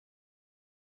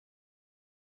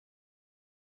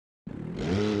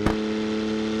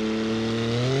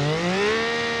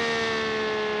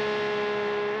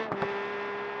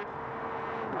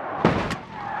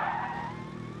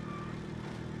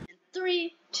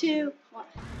2, 1.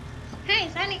 Hey,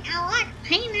 Sonny, I like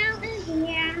hanging out in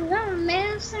here. I'm gonna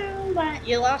miss some, but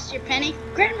you lost your penny?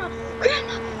 Grandma,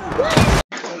 what?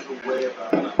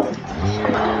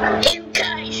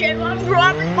 Okay, so I'm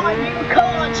driving my new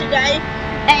car today,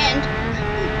 and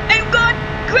oh God,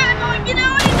 Grandma, get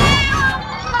out of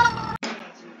there!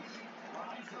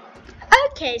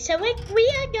 Okay, so we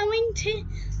are going to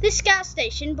this gas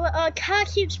station, but our car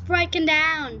keeps breaking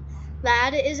down.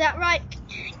 Lad, is that right,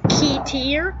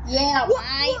 Keetier? Yeah,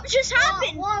 What just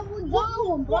happened? What was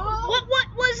going, bro? What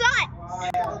was that?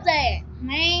 Stop that,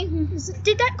 man.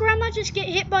 Did that grandma just get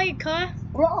hit by a car?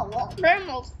 Bro, what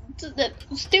grandma's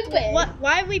stupid. What?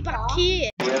 Why are we back here?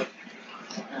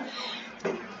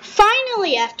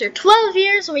 Finally, after 12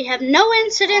 years, we have no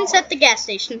incidents at the gas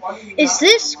station. Is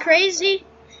this crazy?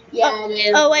 Yeah, it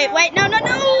is. Oh, wait, no!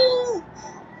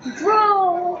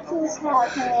 Bro, what is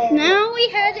happening? Now we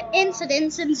had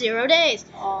incidents in 0 days.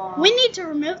 We need to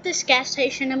remove this gas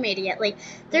station immediately.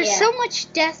 There's so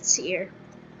much deaths here.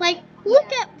 Like,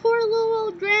 look at poor little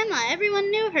old grandma.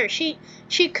 Everyone knew her. She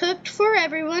cooked for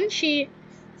everyone. She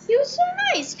was so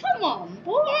nice. Come on,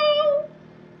 boy.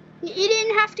 You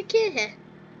didn't have to kill her.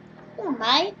 Yeah,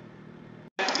 mate.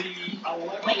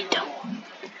 Wait, don't.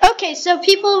 Okay, so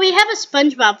people, we have a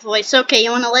SpongeBob voice. Okay, you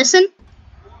want to listen?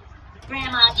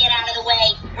 Grandma, get out of the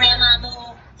way. Grandma,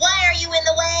 move. Why are you in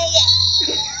the way?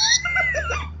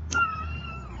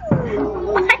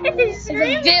 What is It's a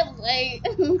bit late.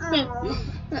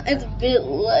 It's a bit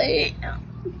late.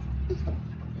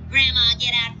 Grandma,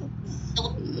 get out.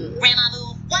 Grandma,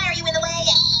 move. Why are you in the way?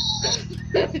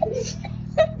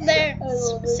 There.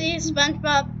 See,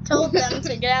 SpongeBob told them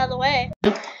to get out of the way.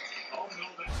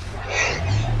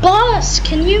 Boss,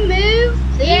 can you move?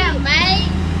 Please. Yeah, mate.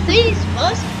 Please,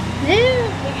 boss,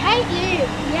 move. We hate you.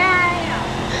 Yeah.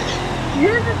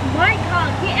 This is my car.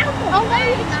 Get out the Oh, way,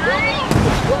 it's mate.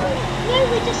 No,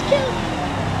 we just killed.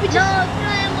 No,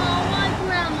 Grandma. Why,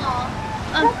 Grandma?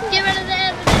 Get rid of the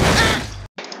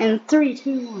evidence. And 3,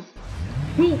 2, 1.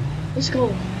 Hey, let's go.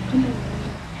 Come on.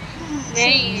 Man.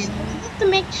 We have to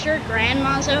make sure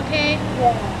Grandma's okay.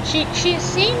 Yeah. She's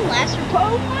seen last report.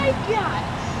 Oh my God!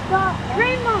 Stop,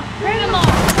 Grandma!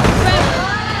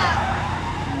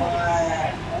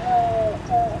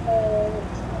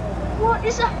 What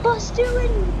is that bus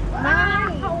doing?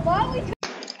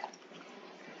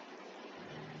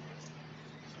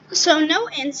 So no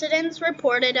incidents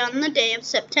reported on the day of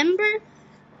September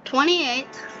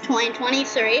 28th,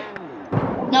 2023.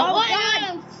 No, Oh, what?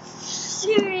 God.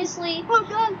 Seriously? Oh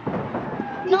God!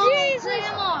 No, Jesus.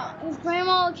 Grandma. Is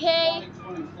Grandma okay?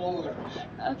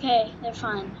 Okay, they're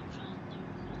fine.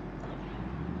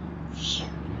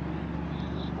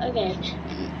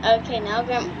 Okay, now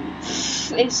Grandma.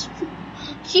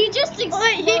 She just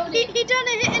exploded. Wait, he done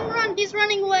a hit and run. He's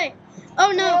running away.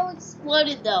 Oh no! Grandma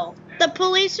exploded though. The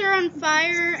police are on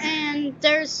fire, and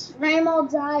there's Grandma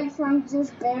died from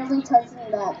just barely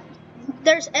touching that.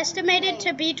 There's estimated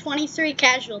to be 23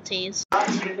 casualties.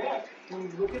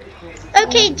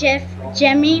 Okay,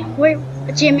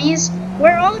 Jimmy's,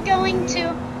 we're all going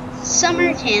to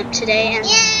summer camp today, and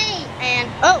Yay!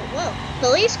 oh, whoa,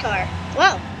 police car.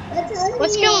 Whoa,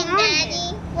 what's going on Daddy?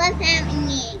 here? What's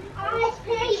happening? I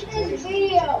hate this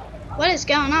video. What is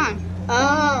going on?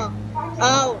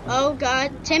 Oh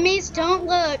God, Timmy's, don't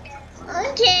look.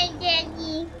 Okay,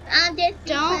 Daddy. I'll just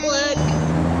Don't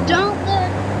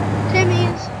look.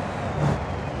 Timmy's.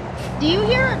 Do you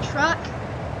hear a truck?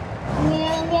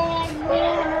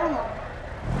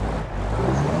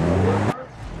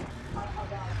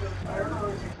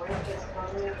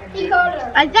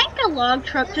 I think a log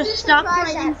truck just stopped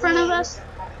right in front of us.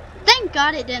 Thank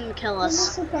God it didn't kill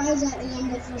us.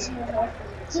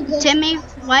 Timmy,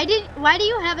 why do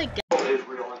you have a gun?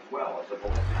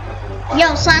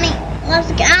 Yo, Sonny,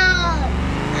 let's go.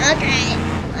 Okay.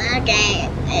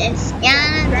 It's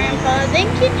gonna. Grandpa, I think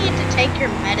you need to take your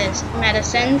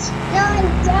medicines. No, I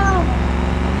don't.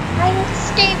 I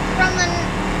escaped from the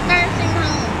nursing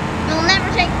home. You'll never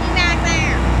take me back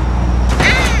there.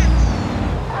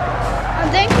 I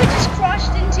think we just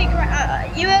crashed into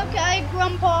you okay,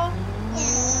 Grandpa? I'm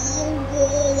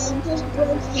good. I just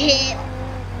broke hip.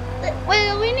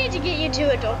 Well, we need to get you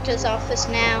to a doctor's office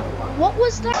now. What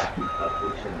was that?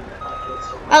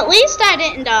 At least I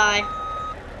didn't die.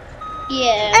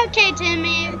 Yeah. Okay,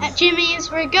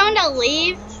 Jimmy's, we're going to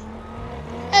leave.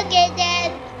 Okay,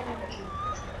 Dad.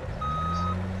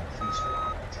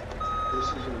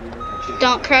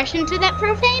 Don't crash into that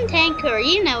propane tank, or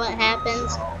you know what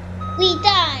happens. We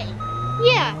died.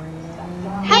 Yeah.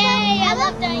 How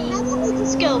about we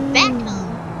just go back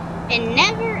home and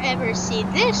never ever see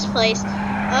this place?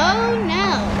 Oh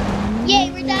no.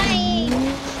 Yay, we're done.